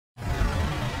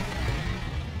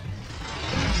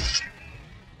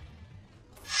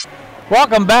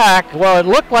Welcome back. Well, it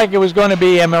looked like it was going to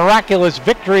be a miraculous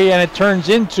victory, and it turns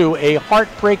into a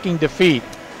heartbreaking defeat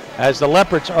as the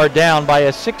Leopards are down by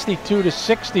a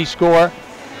 62-60 score.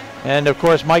 And, of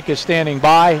course, Mike is standing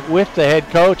by with the head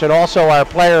coach and also our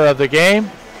player of the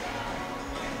game.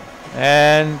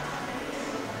 And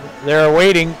they're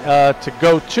waiting to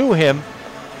go to him.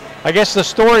 I guess the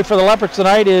story for the Leopards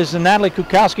tonight is Natalie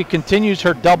Kukowski continues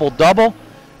her double-double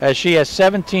as she has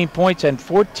 17 points and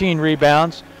 14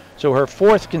 rebounds. So her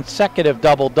fourth consecutive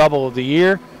double-double of the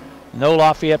year. No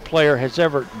Lafayette player has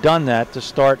ever done that to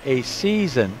start a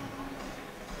season.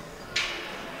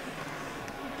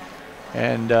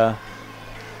 And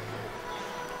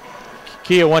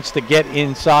Kia wants to get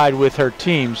inside with her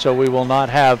team, so we will not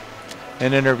have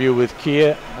an interview with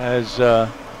Kia. As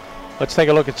let's take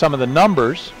a look at some of the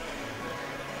numbers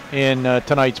in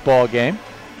tonight's ball game.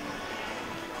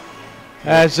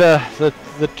 As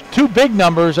the two big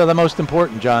numbers are the most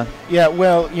important, John. Yeah,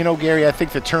 well, you know, Gary, I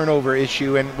think the turnover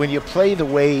issue, and when you play the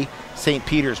way St.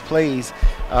 Peter's plays,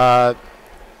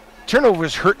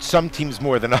 turnovers hurt some teams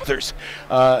more than others.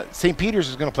 St. Peter's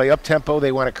is going to play up-tempo.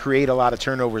 They want to create a lot of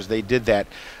turnovers. They did that.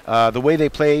 The way they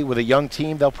play with a young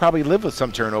team, they'll probably live with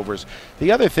some turnovers.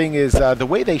 The other thing is the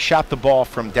way they shot the ball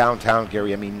from downtown,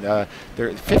 Gary. I mean, they're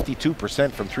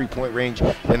 52% from three-point range.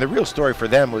 And the real story for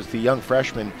them was the young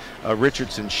freshman,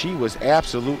 Richardson. She was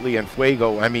absolutely en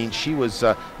fuego. I mean, she was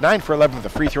 9 for 11 at the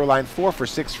free throw line, 4 for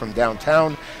 6 from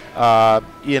downtown.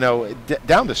 You know,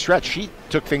 down the stretch, she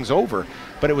took things over.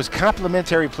 But it was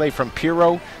complimentary play from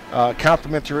Piro,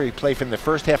 complimentary play from the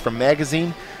first half from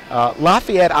Magazine.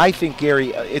 Lafayette, I think, Gary,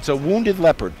 it's a wounded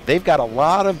Leopard. They've got a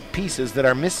lot of pieces that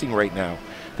are missing right now.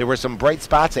 There were some bright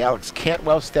spots. Alex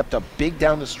Cantwell stepped up big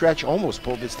down the stretch, almost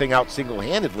pulled this thing out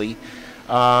single-handedly.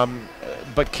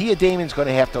 But Kia Damon's going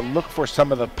to have to look for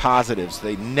some of the positives.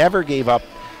 They never gave up.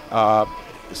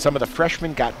 Some of the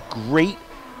freshmen got great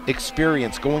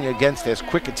experience going against as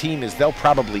quick a team as they'll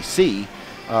probably see.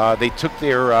 They took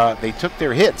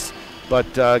their hits,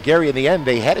 but Gary, in the end,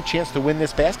 they had a chance to win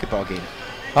this basketball game.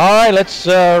 All right, let's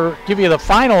give you the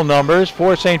final numbers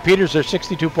for St. Peter's. They're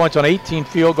 62 points on 18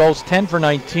 field goals, 10 for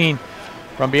 19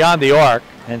 from beyond the arc,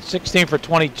 and 16 for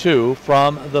 22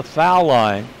 from the foul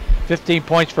line. 15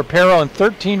 points for Pero and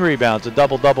 13 rebounds, a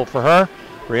double-double for her.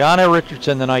 Brianna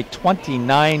Richardson tonight,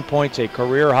 29 points, a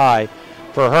career high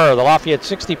for her. The Lafayette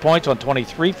 60 points on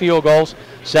 23 field goals,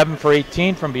 7 for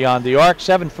 18 from beyond the arc,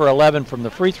 7 for 11 from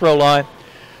the free throw line.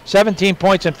 17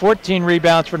 points and 14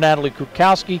 rebounds for Natalie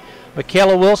Kukowski.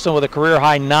 Michaela Wilson with a career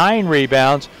high 9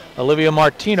 rebounds. Olivia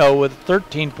Martino with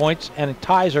 13 points and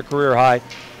ties her career high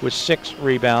with 6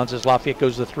 rebounds as Lafayette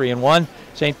goes to 3-1.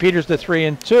 St. Peter's to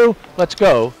 3-2. Let's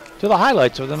go to the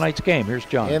highlights of the night's game. Here's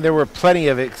John. And there were plenty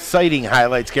of exciting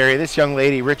highlights, Gary. This young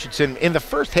lady, Richardson, in the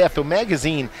first half, the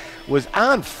Magazine was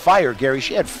on fire, Gary.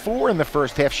 She had 4 in the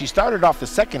first half. She started off the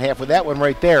second half with that one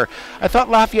right there. I thought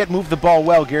Lafayette moved the ball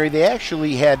well, Gary. They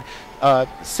actually had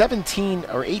 17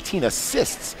 or 18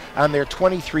 assists on their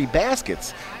 23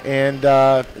 baskets. And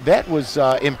that was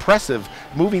impressive,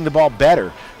 moving the ball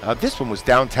better. This one was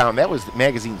downtown. That was the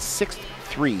Magazine's 6th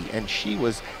 3, and she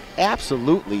was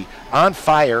absolutely on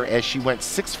fire as she went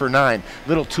 6 for 9.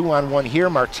 Little 2-on-1 here.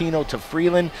 Martino to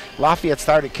Freeland. Lafayette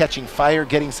started catching fire,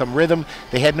 getting some rhythm.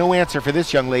 They had no answer for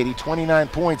this young lady. 29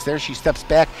 points. There she steps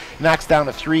back, knocks down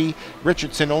a 3.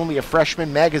 Richardson, only a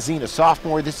freshman. Magazine, a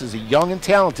sophomore. This is a young and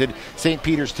talented St.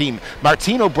 Peter's team.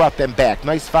 Martino brought them back.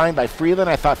 Nice find by Freeland.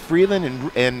 I thought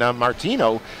Freeland and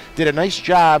Martino did a nice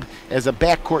job as a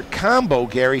backcourt combo,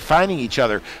 Gary, finding each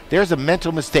other. There's a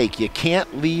mental mistake. You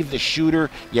can't leave the shooter.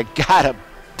 You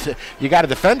gotta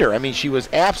defend her. I mean, she was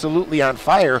absolutely on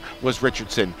fire, was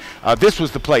Richardson. This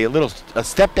was the play, a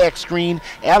step back screen.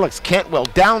 Alex Cantwell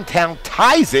downtown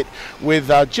ties it with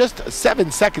just 7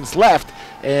 seconds left,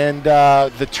 and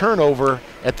the turnover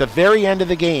at the very end of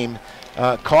the game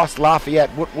cost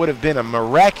Lafayette what would have been a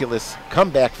miraculous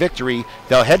comeback victory.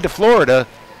 They'll head to Florida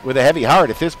with a heavy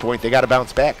heart at this point. They got to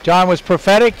bounce back. John was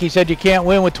prophetic. He said you can't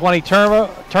win with 20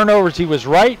 turnovers. He was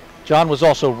right. John was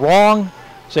also wrong.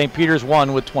 St. Peter's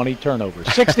won with 20 turnovers.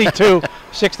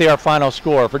 62-60 our final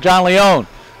score. For John Leone,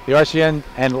 the RCN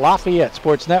and Lafayette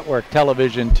Sports Network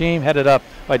television team headed up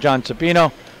by John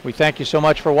Cepino, we thank you so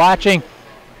much for watching.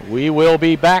 We will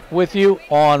be back with you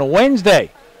on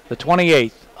Wednesday, the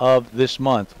 28th of this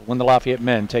month, when the Lafayette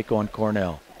men take on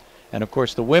Cornell. And, of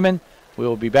course, the women, we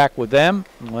will be back with them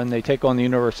when they take on the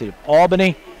University of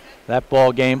Albany. That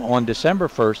ball game on December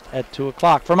 1st at 2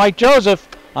 o'clock. For Mike Joseph,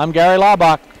 I'm Gary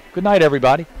Laubach. Good night,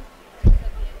 everybody.